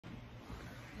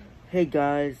Hey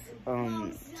guys,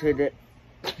 today,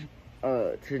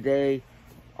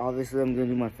 obviously I'm gonna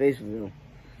do my face reveal,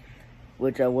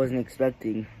 which I wasn't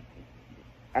expecting.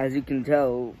 As you can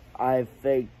tell, I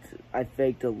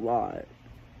faked a lot,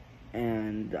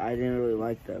 and I didn't really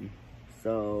like them.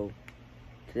 So,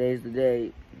 today's the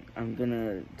day I'm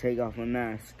gonna take off my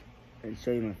mask and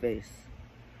show you my face.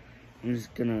 I'm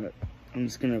just gonna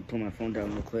put my phone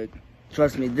down real quick.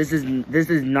 Trust me, this is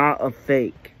not a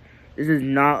fake. This is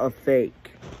not a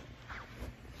fake.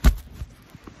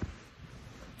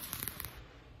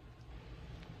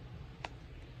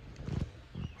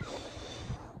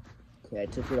 Okay, I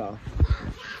took it off.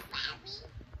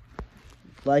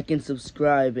 Like and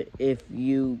subscribe if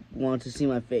you want to see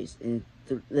my face.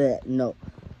 No.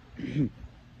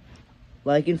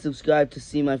 Like and subscribe to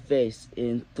see my face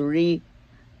in 3,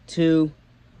 2,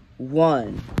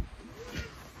 1.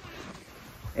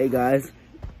 Hey guys.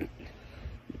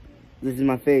 This is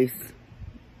my face.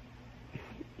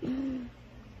 I'm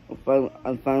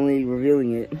finally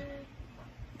revealing it.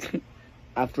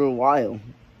 After a while.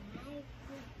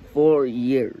 4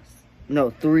 years. No,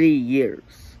 3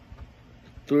 years.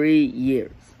 3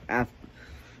 years after.